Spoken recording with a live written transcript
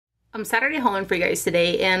I'm Saturday hauling for you guys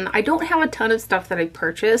today, and I don't have a ton of stuff that I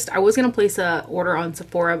purchased. I was going to place a order on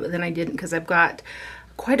Sephora, but then I didn't because I've got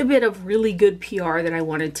quite a bit of really good PR that I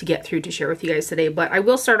wanted to get through to share with you guys today. But I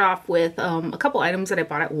will start off with a couple items that I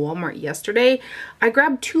bought at Walmart yesterday. I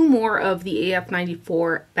grabbed two more of the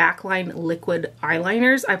AF94 Backline Liquid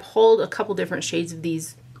Eyeliners. I've hauled a couple different shades of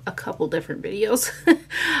these, a couple different videos.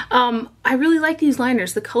 I really like these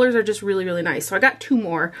liners. The colors are just really, really nice. So I got two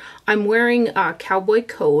more. I'm wearing Cowboy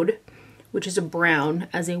Code, which is a brown,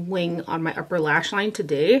 as a wing on my upper lash line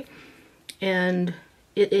today. And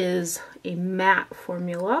it is a matte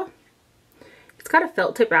formula. It's got a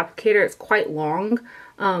felt tip applicator. It's quite long.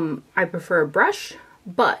 I prefer a brush,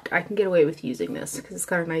 but I can get away with using this because it's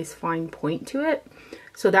got a nice fine point to it.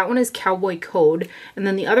 So that one is Cowboy Code. And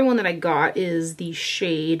then the other one that I got is the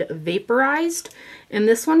shade Vaporized. And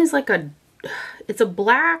this one is like it's a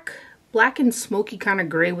black and smoky kind of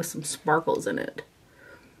gray with some sparkles in it.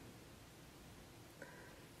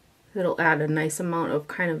 It'll add a nice amount of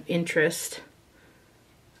kind of interest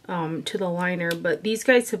to the liner. But these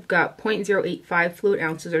guys have got 0.085 fluid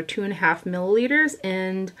ounces or 2.5 milliliters.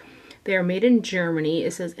 And they are made in Germany.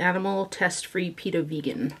 It says animal test-free PETA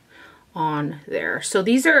vegan on there. So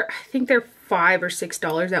these are, I think they're $5 or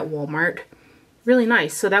 $6 at Walmart. Really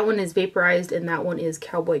nice. So that one is Vaporized and that one is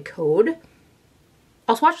Cowboy Code.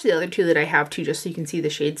 I'll swatch the other two that I have too, just so you can see the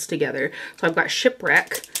shades together. So I've got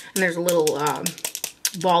Shipwreck, and there's a little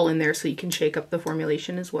ball in there so you can shake up the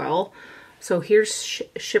formulation as well. So here's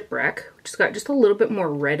Shipwreck, which has got just a little bit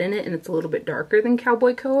more red in it, and it's a little bit darker than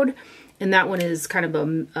Cowboy Code. And that one is kind of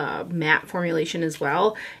a matte formulation as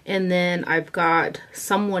well. And then I've got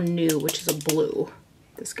Someone New, which is a blue.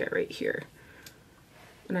 This guy right here.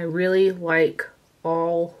 And I really like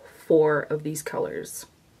all four of these colors.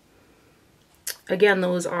 Again,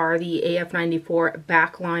 those are the AF94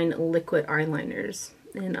 Backline Liquid Eyeliners.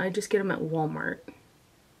 And I just get them at Walmart.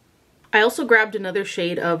 I also grabbed another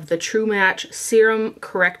shade of the True Match Serum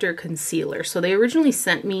Corrector Concealer. So they originally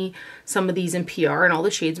sent me some of these in PR and all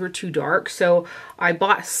the shades were too dark. So I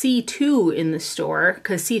bought C2 in the store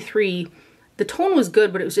because C3, the tone was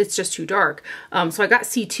good, but it's just too dark. So I got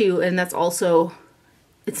C2, and that's also,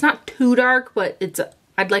 it's not too dark, but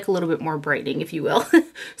I'd like a little bit more brightening, if you will.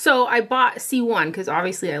 So I bought C1 because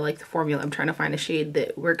obviously I like the formula. I'm trying to find a shade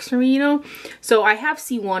that works for me, you know. So I have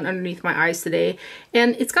C1 underneath my eyes today,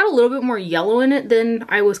 and it's got a little bit more yellow in it than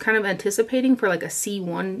I was kind of anticipating for like a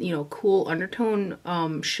C1, you know, cool undertone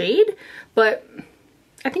shade, but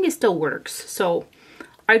I think it still works. So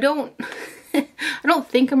I don't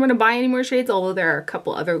think I'm going to buy any more shades, although there are a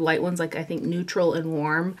couple other light ones, like I think Neutral and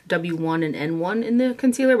Warm, W1 and N1 in the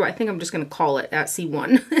concealer, but I think I'm just going to call it at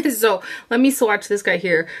C1. So let me swatch this guy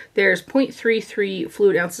here. There's 0.33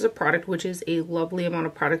 fluid ounces of product, which is a lovely amount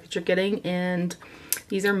of product that you're getting, and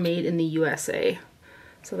these are made in the USA.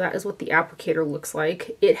 So that is what the applicator looks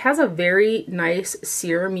like. It has a very nice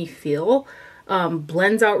serum-y feel,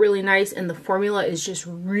 blends out really nice, and the formula is just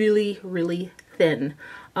really, really thin.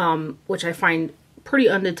 Which I find pretty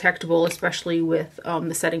undetectable, especially with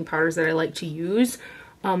the setting powders that I like to use.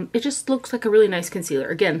 It just looks like a really nice concealer.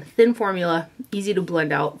 Again, thin formula, easy to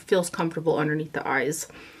blend out, feels comfortable underneath the eyes.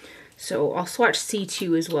 So I'll swatch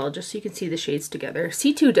C2 as well, just so you can see the shades together.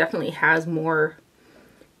 C2 definitely has more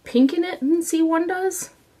pink in it than C1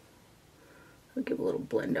 does. I'll give a little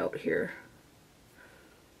blend out here.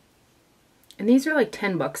 And these are like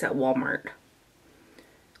 10 bucks at Walmart.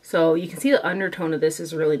 So you can see the undertone of this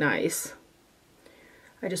is really nice.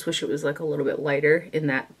 I just wish it was like a little bit lighter in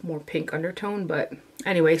that more pink undertone. But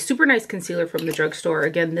anyway, super nice concealer from the drugstore.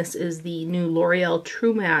 Again, this is the new L'Oreal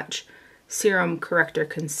True Match Serum Corrector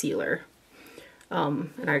Concealer. And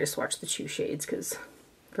I just swatched the two shades because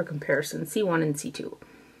for comparison, C1 and C2.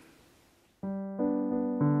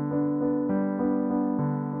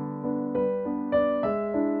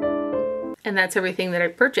 And that's everything that I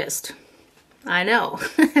purchased. I know.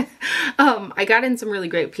 I got in some really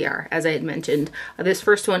great PR, as I had mentioned. This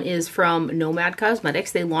first one is from Nomad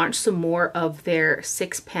Cosmetics. They launched some more of their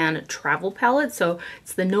 6-pan travel palettes. So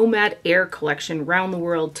it's the Nomad Air Collection Round the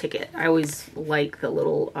World Ticket. I always like the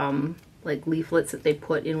little like leaflets that they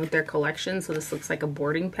put in with their collection. So this looks like a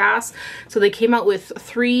boarding pass. So they came out with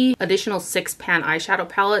 3 additional 6-pan eyeshadow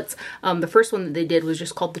palettes. The first one that they did was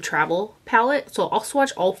just called the Travel Palette. So I'll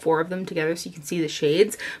swatch all 4 of them together so you can see the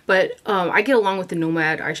shades. But I get along with the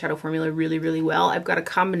Nomad eyeshadow formula really, really well. I've got a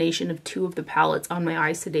combination of 2 of the palettes on my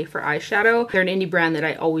eyes today for eyeshadow. They're an indie brand that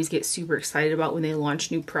I always get super excited about when they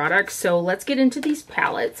launch new products. So let's get into these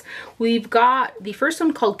palettes. We've got the first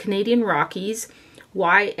one called Canadian Rockies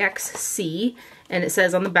YXC, And it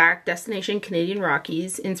says on the back, destination Canadian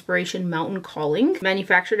Rockies, inspiration Mountain Calling,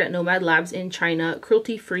 manufactured at Nomad Labs in China,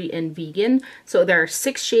 cruelty-free and vegan. So there are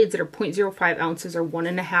 6 shades that are 0.05 ounces or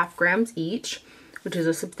 1.5 grams each, which is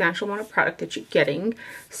a substantial amount of product that you're getting.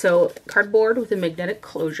 So cardboard with a magnetic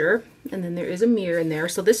closure, and then there is a mirror in there.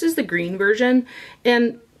 So this is the green version,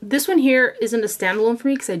 and this one here isn't a standalone for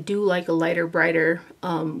me because I do like a lighter, brighter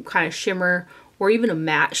kind of shimmer, or even a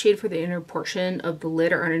matte shade for the inner portion of the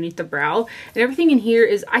lid or underneath the brow. And everything in here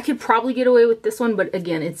is, I could probably get away with this one, but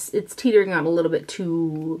again, it's teetering on a little bit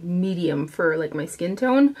too medium for like my skin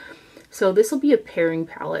tone. So this will be a pairing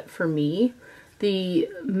palette for me. The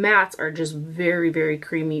mattes are just very, very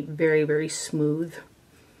creamy, very, very smooth.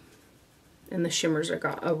 And the shimmers are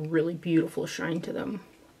got a really beautiful shine to them.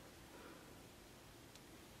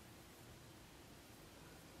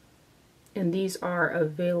 And these are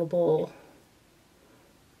available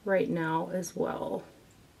right now as well.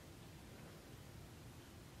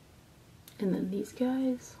 And then these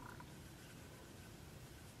guys.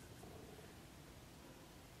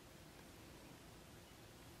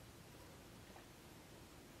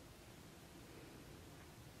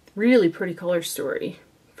 Really pretty color story,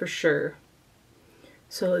 for sure.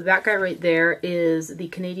 So that guy right there is the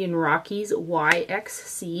Canadian Rockies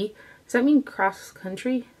YXC. Does that mean cross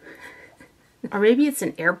country? Or maybe it's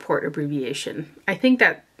an airport abbreviation. I think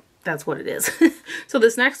that's what it is. So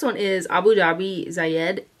this next one is Abu Dhabi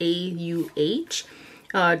Zayed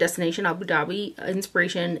AUH. Destination Abu Dhabi,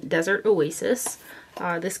 inspiration Desert Oasis.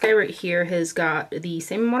 This guy right here has got the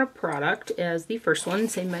same amount of product as the first one,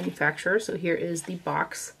 same manufacturer. So here is the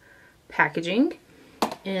box packaging,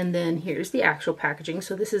 and then here's the actual packaging.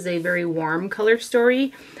 So this is a very warm color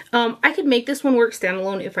story. I could make this one work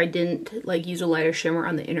standalone if I didn't like use a lighter shimmer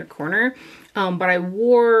on the inner corner, but I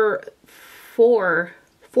wore four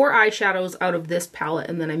eyeshadows out of this palette,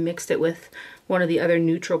 and then I mixed it with one of the other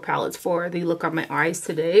neutral palettes for the look on my eyes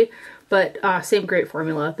today. But same great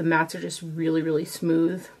formula. The mattes are just really, really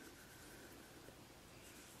smooth.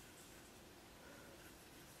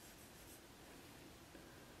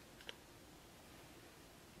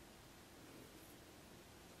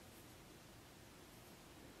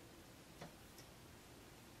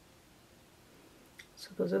 So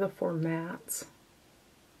those are the 4 mattes.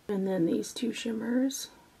 And then these 2 shimmers.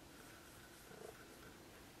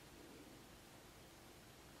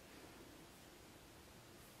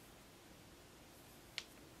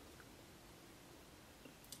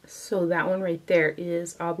 So that one right there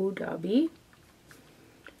is Abu Dhabi.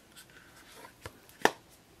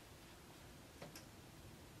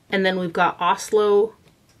 And then we've got Oslo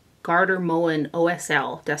Gardermoen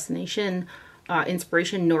OSL, destination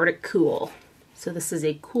inspiration Nordic Cool. So this is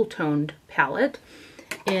a cool toned palette.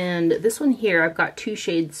 And this one here, I've got 2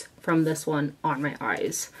 shades from this one on my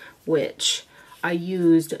eyes, which I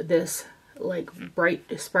used this like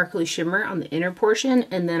bright sparkly shimmer on the inner portion,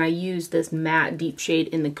 and then I used this matte deep shade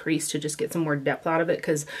in the crease to just get some more depth out of it,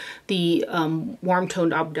 because the warm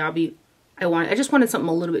toned Abu Dhabi, I just wanted something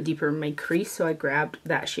a little bit deeper in my crease, so I grabbed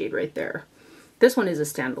that shade right there. This one is a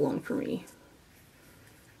standalone for me.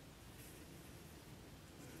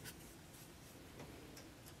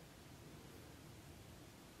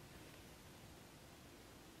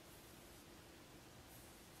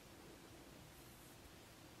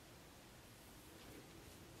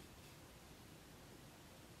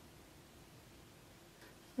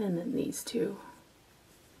 And then these 2,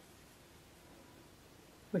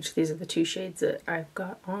 which these are the 2 shades that I've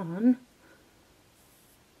got on.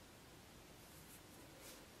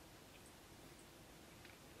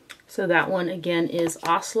 So that one again is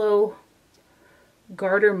Oslo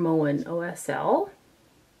Gardermoen OSL.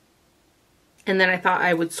 And then I thought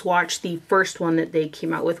I would swatch the first one that they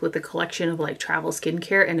came out with a collection of like travel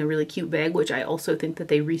skincare and a really cute bag, which I also think that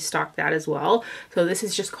they restocked that as well. So this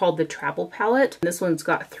is just called the Travel Palette. This one's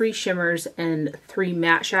got 3 shimmers and 3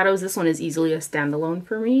 matte shadows. This one is easily a standalone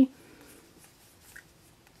for me.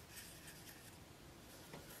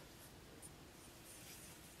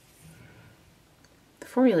 The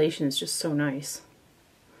formulation is just so nice.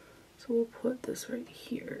 So we'll put this right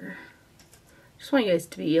here. Just want you guys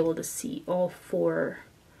to be able to see all 4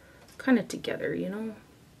 kind of together, you know?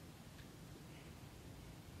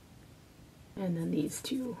 And then these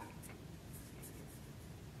 2.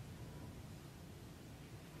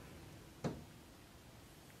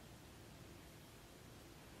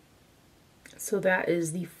 So that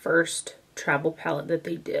is the first travel palette that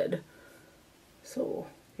they did. So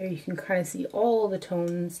there you can kind of see all the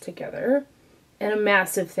tones together. And a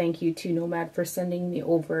massive thank you to Nomad for sending me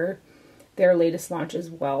over their latest launch as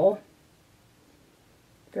well.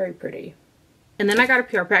 Very pretty. And then I got a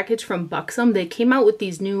PR package from Buxom. They came out with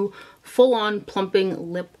these new full-on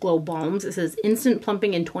plumping lip glow balms. It says instant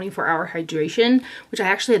plumping and 24-hour hydration, which I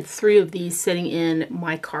actually had 3 of these sitting in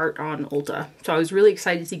my cart on Ulta. So I was really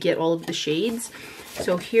excited to get all of the shades.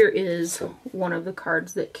 So here is one of the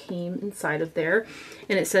cards that came inside of there.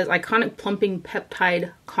 And it says, iconic plumping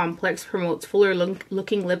peptide complex promotes fuller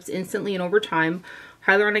looking lips instantly and over time.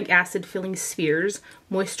 Hyaluronic acid filling spheres,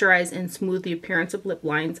 moisturize and smooth the appearance of lip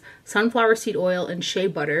lines. Sunflower seed oil and shea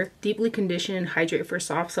butter, deeply condition and hydrate for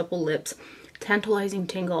soft, supple lips. Tantalizing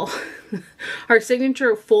tingle. Our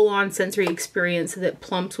signature full-on sensory experience that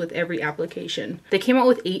plumps with every application. They came out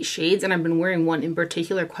with 8 shades, and I've been wearing one in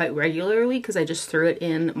particular quite regularly because I just threw it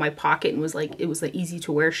in my pocket and it was the easy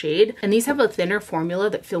to wear shade. And these have a thinner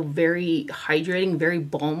formula that feel very hydrating, very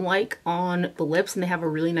balm-like on the lips, and they have a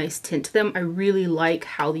really nice tint to them. I really like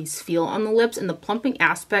how these feel on the lips, and the plumping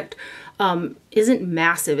aspect isn't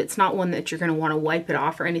massive. It's not one that you're going to want to wipe it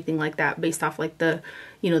off or anything like that based off like the,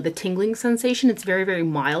 you know, the tingling sensation. It's very, very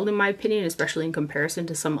mild in my opinion, especially in comparison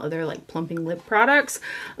to some other like plumping lip products.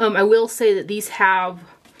 I will say that these have,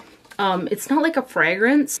 it's not like a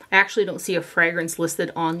fragrance. I actually don't see a fragrance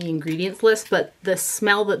listed on the ingredients list, but the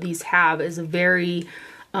smell that these have is a very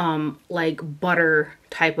like butter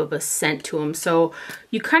type of a scent to them. So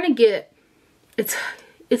you kind of get,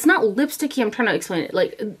 it's not lipsticky, I'm trying to explain it.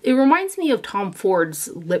 Like, it reminds me of Tom Ford's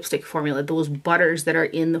lipstick formula, those butters that are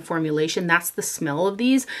in the formulation. That's the smell of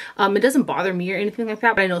these. It doesn't bother me or anything like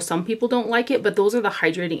that, but I know some people don't like it, but those are the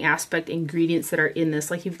hydrating aspect ingredients that are in this.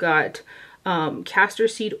 Like, you've got castor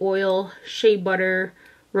seed oil, shea butter,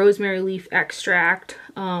 rosemary leaf extract.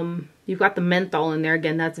 You've got the menthol in there.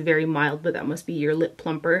 Again, that's very mild, but that must be your lip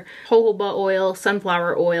plumper. Jojoba oil,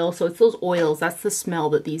 sunflower oil. So it's those oils. That's the smell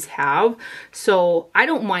that these have. So I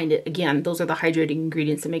don't mind it. Again, those are the hydrating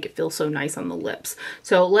ingredients that make it feel so nice on the lips.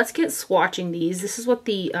 So let's get swatching these. This is what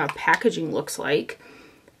the packaging looks like.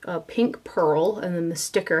 Pink pearl, and then the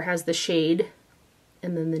sticker has the shade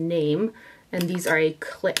and then the name. And these are a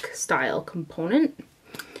click style component.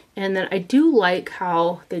 And then I do like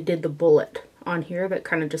how they did the bullet on here that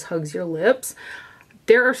kind of just hugs your lips.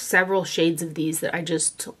 There are several shades of these that I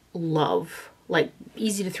just love. Like,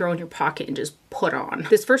 easy to throw in your pocket and just put on.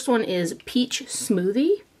 This first one is Peach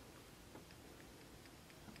Smoothie.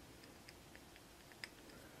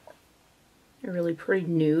 A really pretty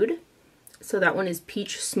nude. So that one is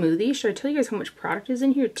Peach Smoothie. Should I tell you guys how much product is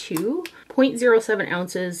in here too? 0.07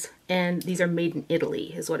 ounces, and these are made in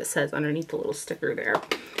Italy is what it says underneath the little sticker there.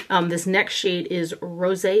 This next shade is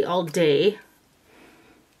Rosé All Day.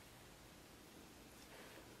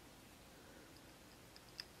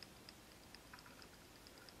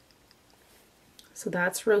 So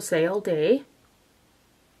that's Rosé All Day.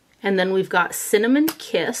 And then we've got Cinnamon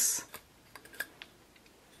Kiss.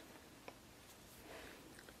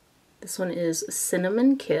 This one is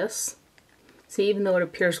Cinnamon Kiss. See, even though it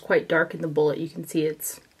appears quite dark in the bullet, you can see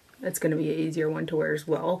it's going to be an easier one to wear as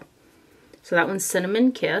well. So that one's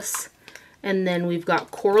Cinnamon Kiss. And then we've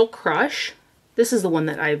got Coral Crush. This is the one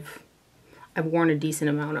that I've worn a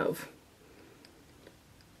decent amount of.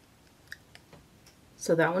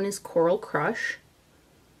 So that one is Coral Crush.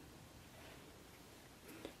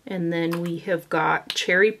 And then we have got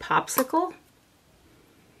Cherry Popsicle.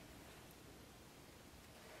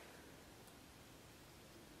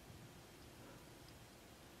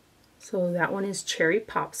 So that one is Cherry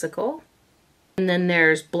Popsicle. And then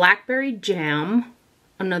there's Blackberry Jam,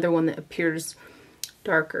 another one that appears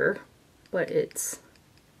darker, but it's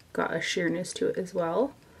got a sheerness to it as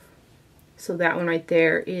well. So that one right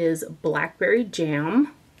there is Blackberry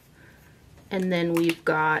Jam. And then we've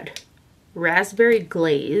got Raspberry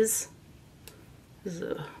Glaze. This is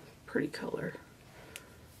a pretty color.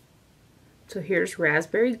 So here's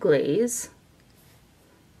Raspberry Glaze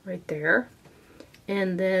right there.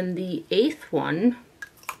 And then the 8th one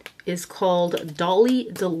is called Dolly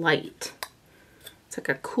Delight. It's like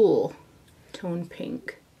a cool tone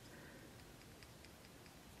pink.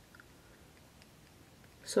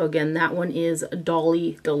 So again, that one is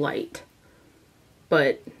Dolly Delight.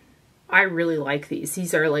 But I really like these.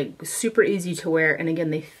 These are like super easy to wear, and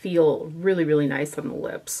again, they feel really, really nice on the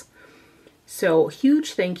lips. So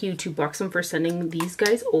huge thank you to Buxom for sending these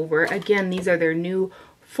guys over. Again, these are their new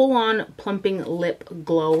full-on plumping lip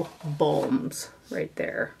glow balms right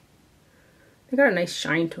there. They got a nice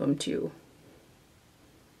shine to them too.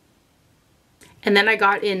 And then I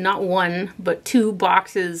got in not one, but 2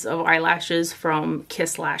 boxes of eyelashes from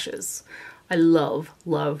Kiss Lashes. I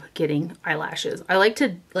love getting eyelashes. I like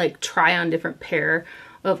to like try on different pair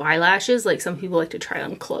of eyelashes, like some people like to try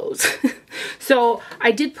on clothes. So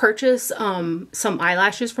I did purchase some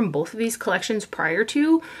eyelashes from both of these collections prior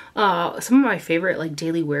to. Some of my favorite like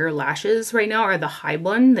daily wear lashes right now are the high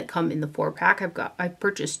bun that come in the 4-pack. I've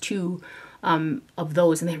purchased 2 of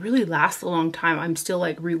those, and they really last a long time. I'm still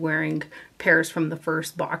like re-wearing pairs from the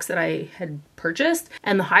first box that I had purchased,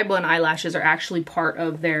 and the high bun eyelashes are actually part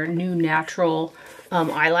of their new natural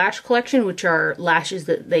eyelash collection, which are lashes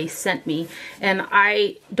that they sent me. And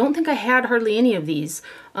I don't think I had hardly any of these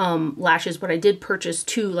lashes, but I did purchase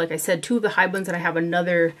 2, like I said, 2 of the high buns, and I have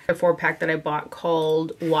another 4-pack that I bought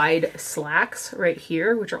called Wide Slacks right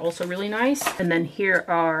here, which are also really nice. And then here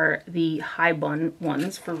are the high bun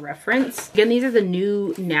ones for reference. Again, these are the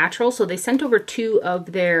new natural, so they sent over 2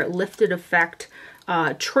 of their Lifted Effect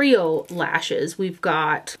trio lashes. We've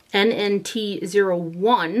got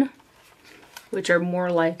NNT01, which are more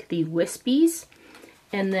like the wispies.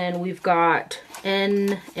 And then we've got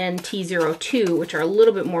NNT02, which are a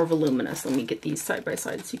little bit more voluminous. Let me get these side by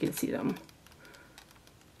side so you can see them.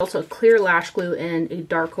 Also a clear lash glue and a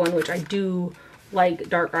dark one, which I do like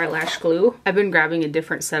dark eyelash glue. I've been grabbing a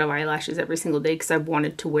different set of eyelashes every single day because I've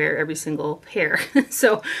wanted to wear every single pair.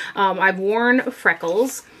 So I've worn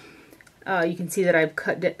Freckles. You can see that I've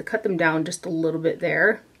cut them down just a little bit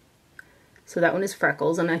there. So that one is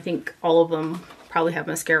Freckles, and I think all of them probably have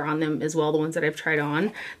mascara on them as well, the ones that I've tried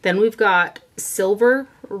on. Then we've got Silver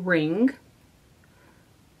Ring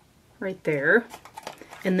right there,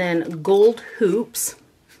 and then Gold Hoops.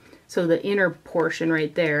 So the inner portion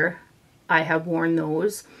right there, I have worn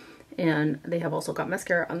those, and they have also got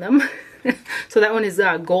mascara on them. So that one is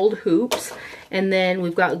Gold Hoops. And then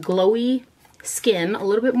we've got Glowy Skin, a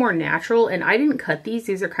little bit more natural, and I didn't cut these.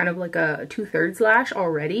 These are kind of like a 2/3 lash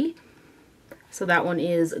already. So that one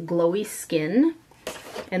is Glowy Skin.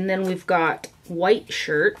 And then we've got White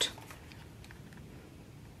Shirt.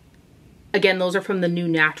 Again, those are from the new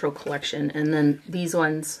natural collection. And then these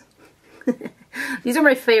ones, these are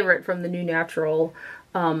my favorite from the new natural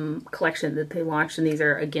collection that they launched. And these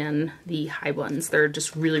are, again, the high buns. They're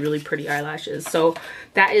just really, really pretty eyelashes. So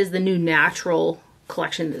that is the new natural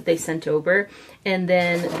collection that they sent over. And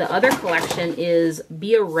then the other collection is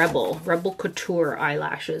Be a Rebel Couture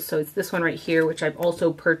eyelashes. So it's this one right here, which I've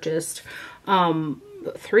also purchased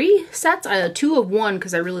 3 sets, 2 of 1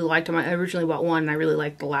 because I really liked them. I originally bought 1 and I really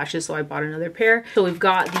liked the lashes, so I bought another pair. So we've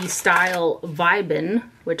got the Style Vibin,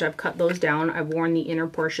 which I've cut those down. I've worn the inner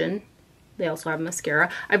portion. They also have mascara.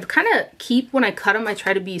 I've kind of when I cut them, I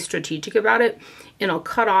try to be strategic about it, and I'll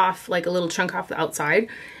cut off like a little chunk off the outside,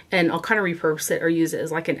 and I'll kind of repurpose it or use it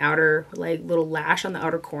as like an outer, like little lash on the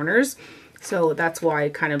outer corners. So that's why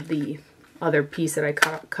kind of the other piece that I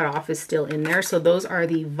cut off is still in there. So those are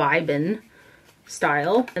the Vibin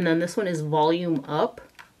style. And then this one is Volume Up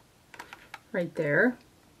right there.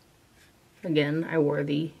 Again, I wore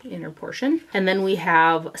the inner portion. And then we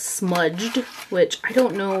have Smudged, which I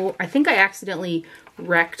don't know, I think I accidentally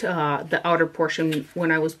wrecked the outer portion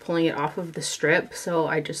when I was pulling it off of the strip, so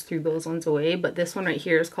I just threw those ones away. But this one right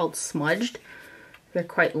here is called Smudged. They're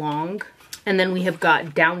quite long. And then we have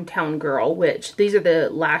got Downtown Girl, which these are the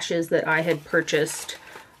lashes that I had purchased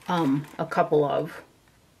a couple of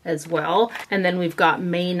as well. And then we've got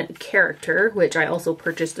Main Character, which I also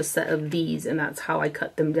purchased a set of these, and that's how I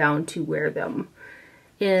cut them down to wear them.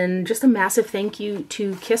 And just a massive thank you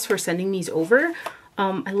to Kiss for sending these over.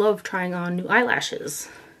 I love trying on new eyelashes.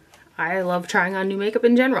 I love trying on new makeup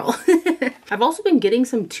in general. I've also been getting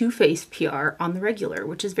some Too Faced PR on the regular,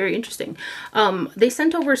 which is very interesting. They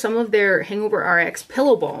sent over some of their Hangover RX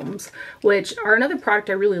pillow balms, which are another product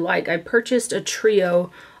I really like. I purchased a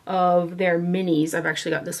trio of their minis. I've actually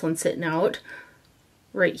got this one sitting out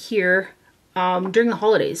right here during the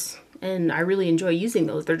holidays, and I really enjoy using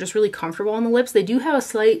those. They're just really comfortable on the lips. They do have a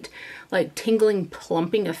slight like tingling,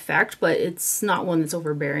 plumping effect, but it's not one that's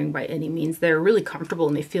overbearing by any means. They're really comfortable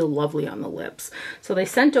and they feel lovely on the lips. So they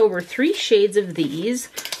sent over 3 shades of these.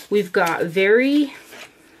 We've got Very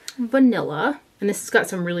Vanilla, and this has got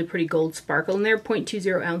some really pretty gold sparkle in there.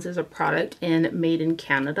 0.20 ounces of product and made in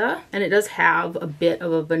Canada. And it does have a bit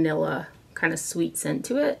of a vanilla kind of sweet scent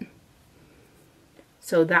to it.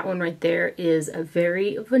 So that one right there is a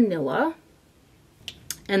Very Vanilla.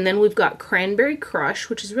 And then we've got Cranberry Crush,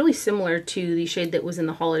 which is really similar to the shade that was in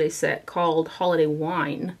the holiday set called Holiday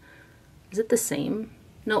Wine. Is it the same?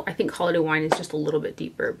 No, I think Holiday Wine is just a little bit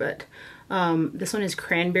deeper, but this one is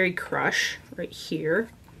Cranberry Crush right here.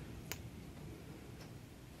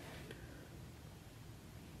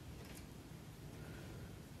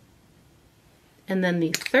 And then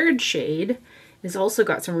the third shade It's also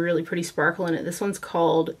got some really pretty sparkle in it. This one's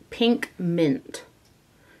called Pink Mint.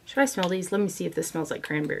 Should I smell these? Let me see if this smells like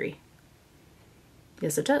cranberry.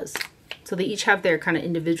 Yes, it does. So they each have their kind of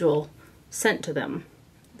individual scent to them.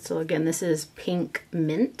 So again, this is Pink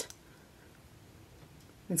Mint.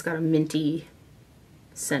 It's got a minty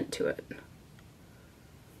scent to it.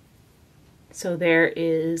 So there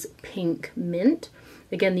is Pink Mint.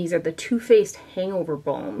 Again, these are the Too Faced Hangover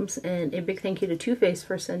Balms, and a big thank you to Too Faced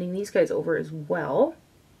for sending these guys over as well.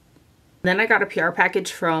 Then I got a PR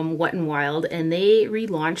package from Wet n Wild, and they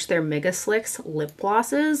relaunched their Mega Slicks lip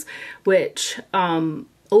glosses, which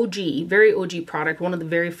OG, very OG product, one of the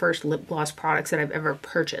very first lip gloss products that I've ever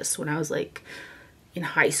purchased when I was like in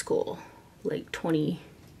high school, like 3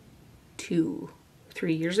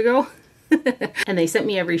 years ago. And they sent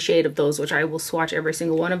me every shade of those, which I will swatch every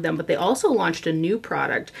single one of them. But they also launched a new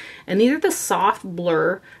product, and these are the Soft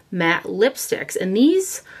Blur Matte Lipsticks. And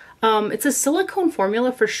these, it's a silicone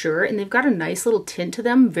formula for sure, and they've got a nice little tint to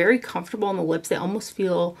them, very comfortable on the lips. They almost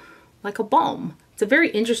feel like a balm. It's a very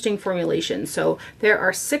interesting formulation. So there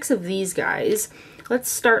are 6 of these guys. Let's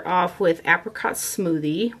start off with Apricot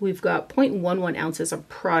Smoothie. We've got 0.11 ounces of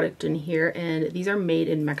product in here, and these are made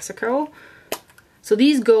in Mexico. So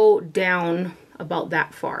these go down about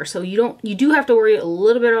that far. So you do have to worry a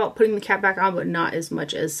little bit about putting the cap back on, but not as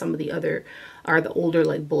much as some of the other are the older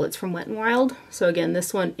like bullets from Wet n Wild. So again,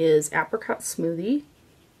 this one is Apricot Smoothie.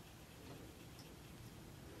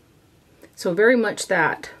 So very much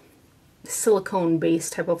that silicone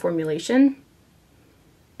based type of formulation.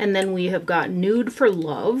 And then we have got Nude for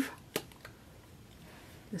Love.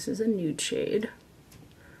 This is a nude shade.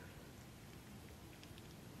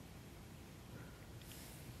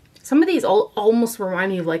 Some of these almost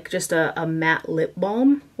remind me of like just a matte lip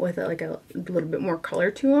balm with like a little bit more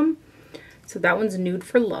color to them. So that one's Nude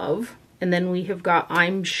for Love. And then we have got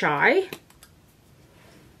I'm Shy.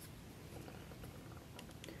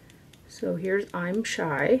 So here's I'm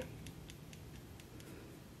Shy.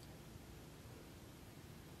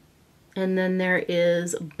 And then there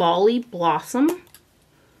is Bali Blossom.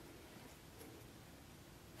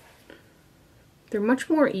 They're much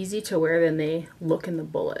more easy to wear than they look in the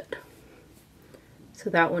bullet. So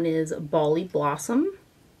that one is Bali Blossom.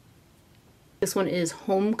 This one is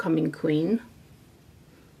Homecoming Queen.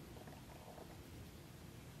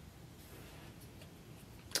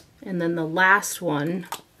 And then the last one,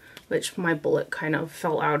 which my bullet kind of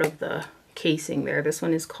fell out of the casing there, this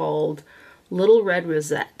one is called Little Red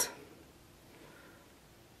Rosette.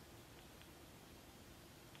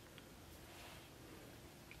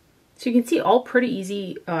 So you can see all pretty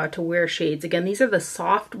easy to wear shades. Again, these are the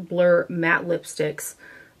Soft Blur Matte Lipsticks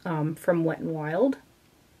from Wet n Wild.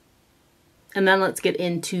 And then let's get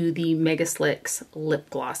into the Mega Slicks lip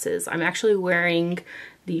glosses. I'm actually wearing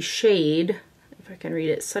the shade, if I can read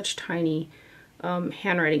it, such tiny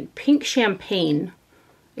handwriting, Pink Champagne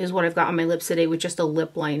is what I've got on my lips today with just a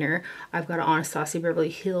lip liner. I've got an Anastasia Beverly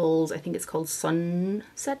Hills, I think it's called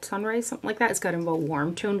Sunset, Sunrise, something like that. It's got a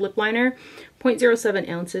warm toned lip liner. 0.07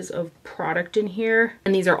 ounces of product in here.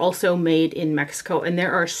 And these are also made in Mexico. And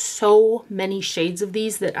there are so many shades of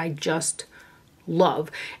these that I just love.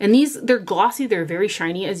 And these, they're glossy, they're very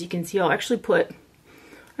shiny. As you can see, I'll actually put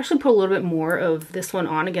a little bit more of this one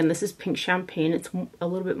on. Again, this is Pink Champagne. It's a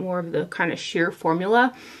little bit more of the kind of sheer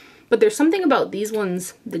formula. But there's something about these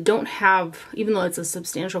ones that don't have, even though it's a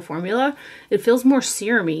substantial formula, it feels more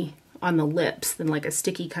serumy on the lips than like a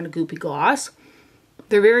sticky kind of goopy gloss.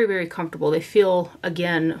 They're very, very comfortable. They feel,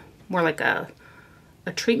 again, more like a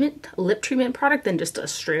lip treatment product than just a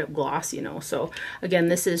straight up gloss, you know. So again,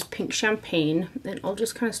 this is Pink Champagne, and I'll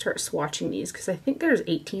just kind of start swatching these because I think there's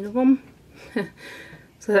 18 of them.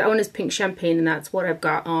 So that one is Pink Champagne, and that's what I've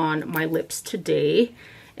got on my lips today.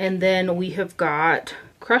 And then we have got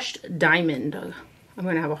Crushed Diamond. I'm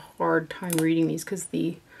going to have a hard time reading these because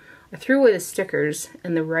I threw away the stickers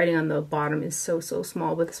and the writing on the bottom is so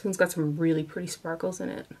small, but this one's got some really pretty sparkles in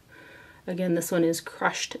it. Again, this one is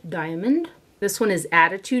Crushed Diamond. This one is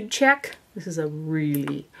Attitude Check. This is a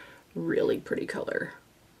really, really pretty color.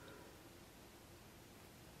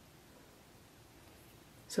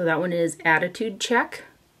 So that one is Attitude Check.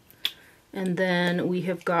 And then we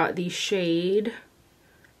have got the shade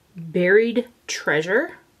Buried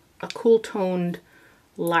Treasure, a cool toned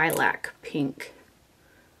lilac pink.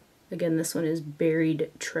 Again, this one is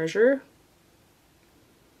Buried Treasure.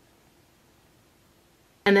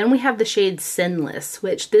 And then we have the shade Sinless,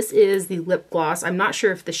 which this is the lip gloss. I'm not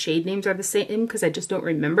sure if the shade names are the same because I just don't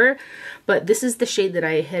remember, but this is the shade that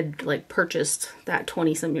I had like purchased that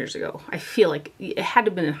 20 some years ago. I feel like it had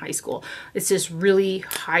to have been in high school. It's this really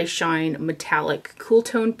high shine, metallic, cool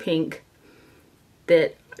tone pink.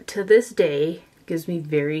 that to this day gives me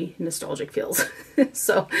very nostalgic feels.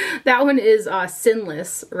 So that one is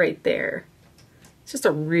Sinless right there. It's just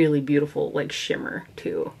a really beautiful like shimmer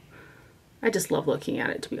too. I just love looking at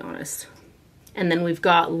it, to be honest. And then we've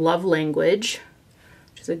got Love Language,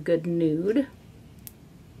 which is a good nude.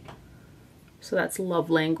 So that's Love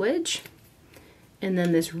Language. And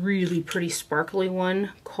then this really pretty sparkly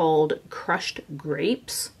one called Crushed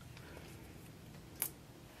Grapes.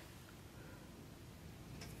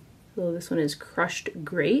 So this one is Crushed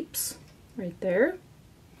Grapes right there.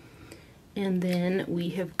 And then we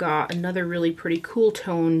have got another really pretty cool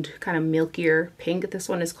toned kind of milkier pink. This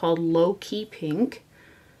one is called Low Key Pink.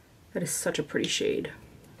 That is such a pretty shade.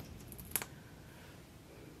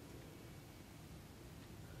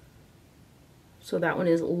 So that one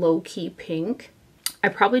is Low Key Pink. I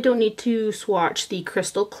probably don't need to swatch the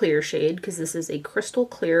Crystal Clear shade because this is a crystal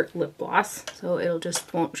clear lip gloss, so it'll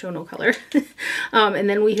just won't show no color. And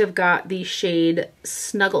then we have got the shade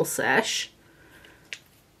Snuggle Sesh.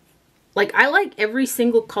 Like, I like every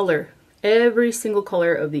single color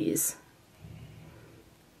of these.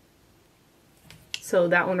 So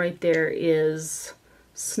that one right there is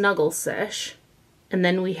Snuggle Sesh. And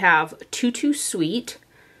then we have Too Sweet,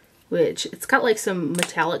 which it's got like some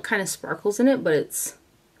metallic kind of sparkles in it, but it's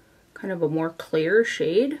kind of a more clear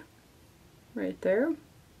shade right there.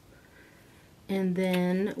 And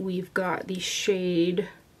then we've got the shade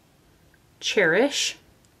Cherish.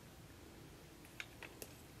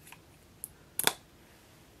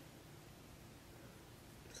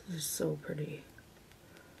 This is so pretty.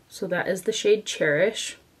 So that is the shade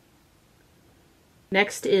Cherish.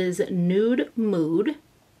 Next is Nude Mood.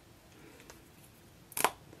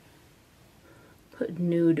 Put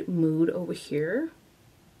Nude Mood over here.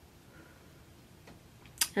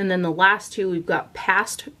 And then the last two, we've got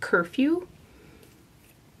Past Curfew.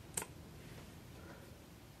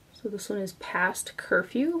 So this one is Past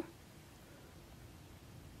Curfew.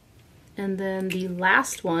 And then the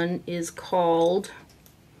last one is called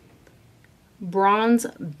Bronze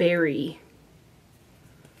Berry.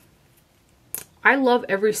 I love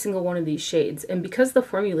every single one of these shades, and because the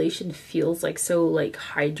formulation feels like so like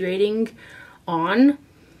hydrating on,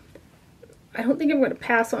 I don't think I'm going to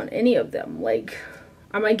pass on any of them. Like,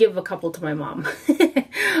 I might give a couple to my mom.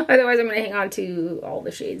 Otherwise, I'm going to hang on to all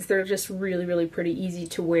the shades. They're just really, really pretty, easy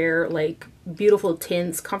to wear, like beautiful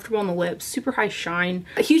tints, comfortable on the lips, super high shine.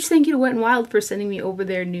 A huge thank you to Wet n Wild for sending me over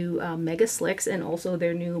their new Mega Slicks and also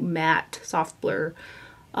their new matte soft blur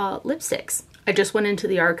lipsticks. I just went into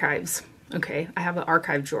the archives. Okay, I have an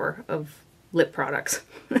archive drawer of lip products.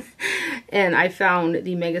 And I found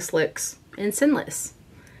the Mega Slicks in Sinless.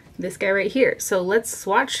 This guy right here. So let's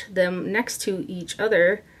swatch them next to each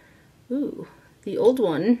other. Ooh, the old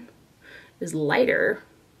one is lighter.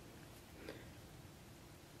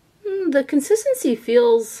 The consistency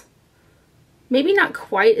feels maybe not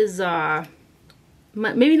quite as hydrating,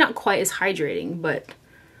 but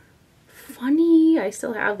funny. I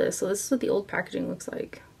still have this. So this is what the old packaging looks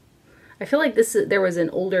like. I feel like there was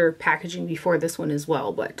an older packaging before this one as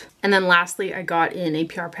well, but. And then lastly, I got in a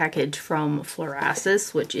PR package from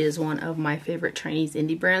Florasis, which is one of my favorite Chinese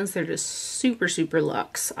indie brands. They're just super, super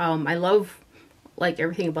luxe. I love like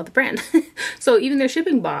everything about the brand. So even their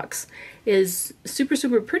shipping box is super,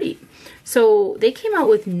 super pretty. So they came out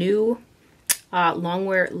with new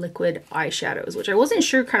longwear liquid eyeshadows, which I wasn't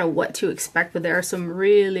sure kind of what to expect, but there are some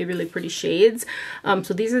really, really pretty shades.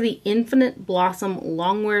 So these are the Infinite Blossom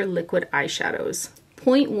longwear liquid eyeshadows.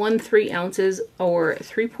 0.13 ounces or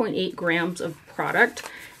 3.8 grams of product.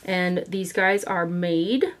 And these guys are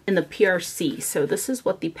made in the PRC. So this is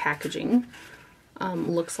what the packaging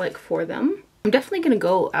looks like for them. I'm definitely going to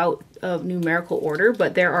go out of numerical order,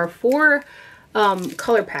 but there are 4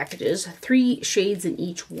 color packages, 3 shades in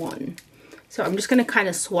each one. So I'm just going to kind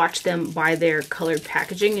of swatch them by their colored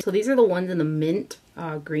packaging. So these are the ones in the mint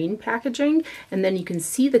green packaging. And then you can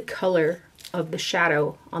see the color of the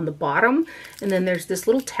shadow on the bottom. And then there's this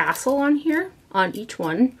little tassel on here on each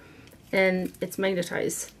one. And it's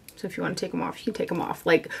magnetized. So if you want to take them off, you can take them off.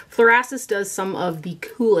 Like Florasis does some of the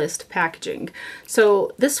coolest packaging.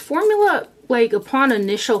 So this formula, like upon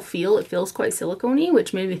initial feel, it feels quite silicone-y,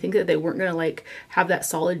 which made me think that they weren't going to like have that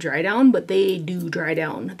solid dry down, but they do dry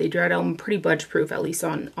down. They dry down pretty budge proof, at least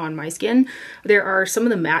on my skin. There are some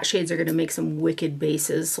of the matte shades are going to make some wicked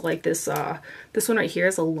bases. So like this one right here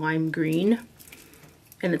is a lime green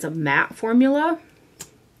and it's a matte formula.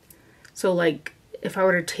 So like if I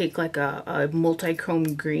were to take like a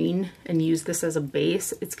multi-chrome green and use this as a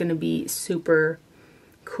base, it's going to be super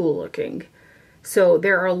cool looking. So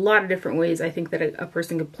there are a lot of different ways I think that a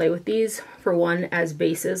person could play with these. For one, as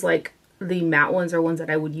bases, like the matte ones are ones that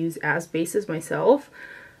I would use as bases myself.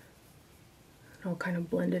 I'll kind of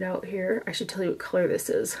blend it out here. I should tell you what color this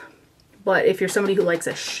is. But if you're somebody who likes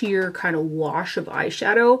a sheer kind of wash of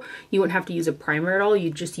eyeshadow, you wouldn't have to use a primer at all.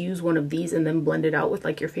 You just use one of these and then blend it out with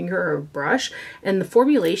like your finger or a brush. And the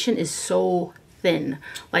formulation is so thin.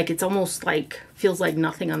 Like it's almost like, feels like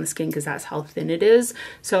nothing on the skin because that's how thin it is.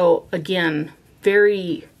 So again,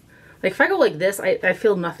 very, like if I go like this, I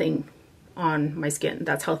feel nothing on my skin.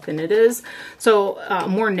 That's how thin it is. So a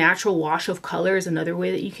more natural wash of color is another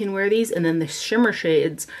way that you can wear these. And then the shimmer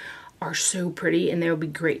shades are so pretty and they'll be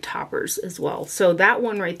great toppers as well. So that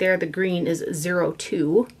one right there, the green, is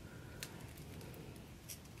 02.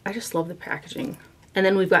 I just love the packaging. And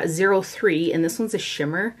then we've got 03, and this one's a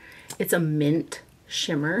shimmer. It's a mint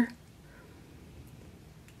shimmer.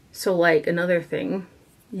 So like another thing,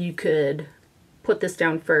 you could put this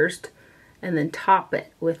down first and then top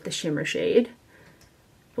it with the shimmer shade.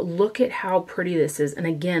 But look at how pretty this is. And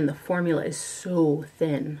again, the formula is so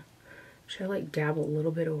thin. Should I like dabble a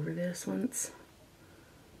little bit over this once?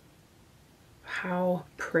 How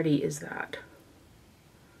pretty is that?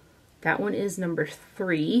 That one is number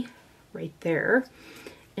 3 right there.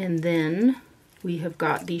 And then we have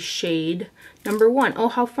got the shade number 1. Oh,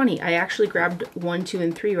 how funny. I actually grabbed 1, 2,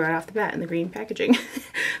 and 3 right off the bat in the green packaging.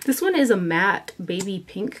 This one is a matte baby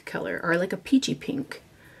pink color, or like a peachy pink.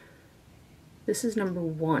 This is number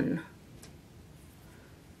 1.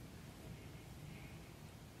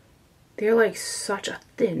 They're like such a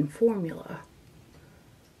thin formula.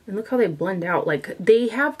 And look how they blend out. Like they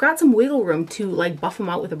have got some wiggle room to like buff them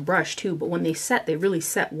out with a brush too, but when they set, they really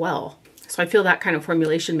set well. So I feel that kind of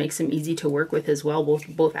formulation makes them easy to work with as well,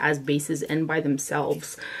 both as bases and by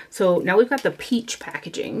themselves. So now we've got the peach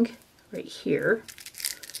packaging right here.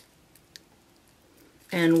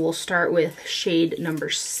 And we'll start with shade number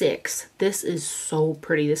 6. This is so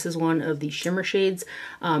pretty. This is one of the shimmer shades.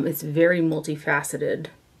 It's very multifaceted.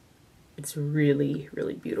 It's really,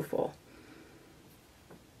 really beautiful.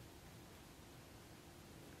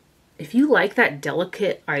 If you like that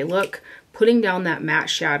delicate eye look, putting down that matte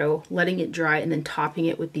shadow, letting it dry, and then topping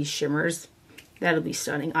it with these shimmers, that'll be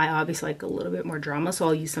stunning. I obviously like a little bit more drama, so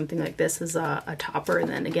I'll use something like this as a topper, and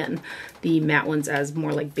then again, the matte ones as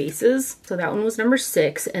more like bases. So that one was number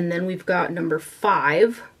 6, and then we've got number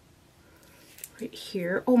 5 right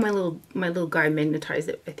here. Oh, my little guy magnetized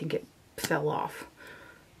it. I think it fell off.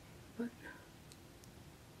 But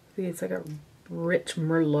see, it's like a rich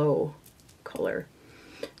Merlot color.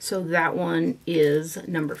 So that one is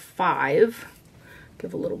number 5.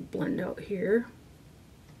 Give a little blend out here.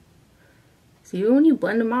 See, even when you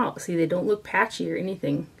blend them out, see, they don't look patchy or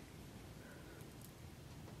anything.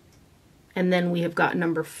 And then we have got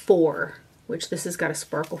number 4, which this has got a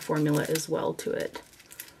sparkle formula as well to it.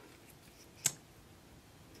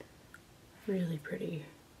 Really pretty.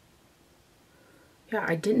 Yeah,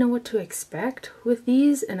 I didn't know what to expect with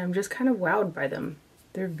these, and I'm just kind of wowed by them.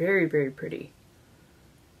 They're very, very pretty.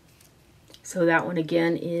 So that one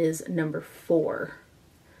again is number 4.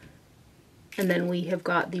 And then we have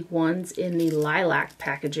got the ones in the lilac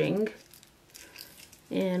packaging.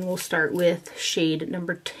 And we'll start with shade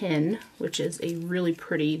number 10, which is a really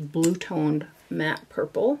pretty blue toned matte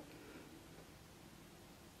purple.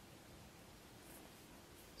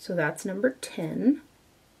 So that's number 10.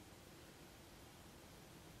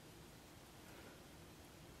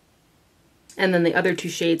 And then the other 2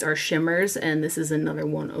 shades are shimmers, and this is another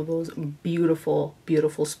one of those beautiful,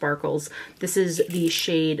 beautiful sparkles. This is the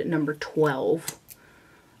shade number 12.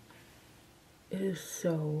 It is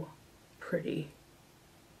so pretty.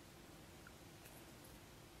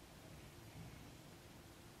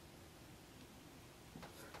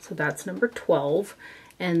 So that's number 12.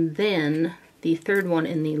 And then the third one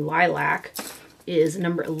in the lilac is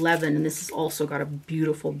number 11, and this has also got a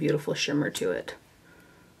beautiful, beautiful shimmer to it.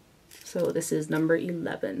 So this is number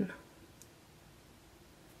 11.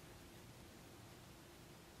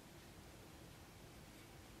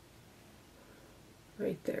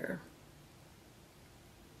 Right there.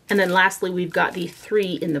 And then lastly, we've got the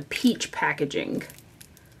 3 in the peach packaging.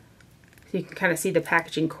 So you can kind of see the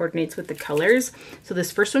packaging coordinates with the colors. So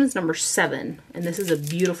this first one is number 7, and this is a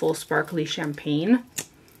beautiful sparkly champagne.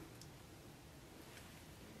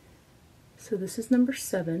 So this is number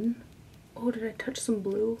 7. Oh, did I touch some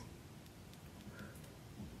blue?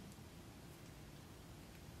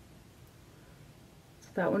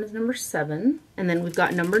 That one is number 7. And then we've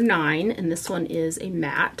got number 9, and this one is a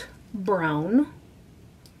matte brown.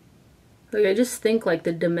 Like, I just think like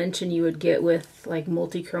the dimension you would get with like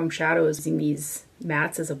multi-chrome shadows using these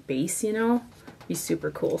mattes as a base, you know, be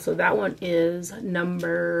super cool. So that one is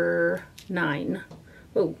number 9,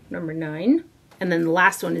 Oh, number 9. And then the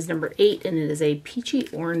last one is number 8, and it is a peachy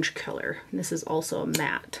orange color. And this is also a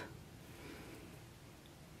matte.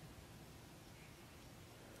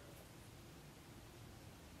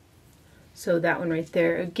 So that one right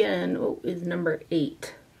there, again, is number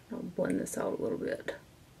 8. I'll blend this out a little bit.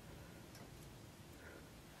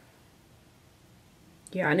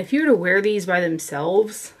 Yeah, and if you were to wear these by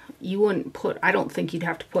themselves, you wouldn't put, I don't think you'd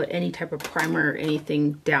have to put any type of primer or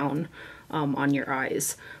anything down on your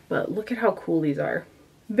eyes. But look at how cool these are.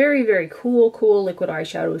 Very, very cool liquid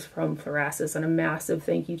eyeshadows from Florasis, and a massive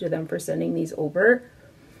thank you to them for sending these over.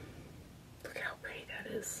 Look at how pretty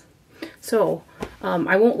that is. So,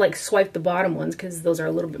 I won't like swipe the bottom ones because those are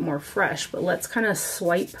a little bit more fresh, but let's kind of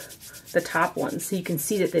swipe the top ones so you can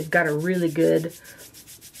see that they've got a really good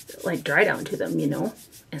like dry down to them, you know.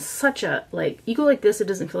 And such a, like, you go like this, it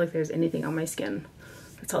doesn't feel like there's anything on my skin.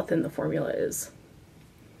 That's how thin the formula is.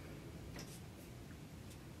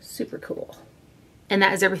 Super cool. And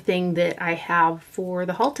that is everything that I have for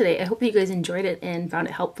the haul today. I hope you guys enjoyed it and found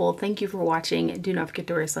it helpful. Thank you for watching. Do not forget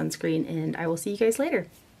to wear sunscreen, and I will see you guys later.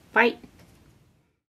 Bye.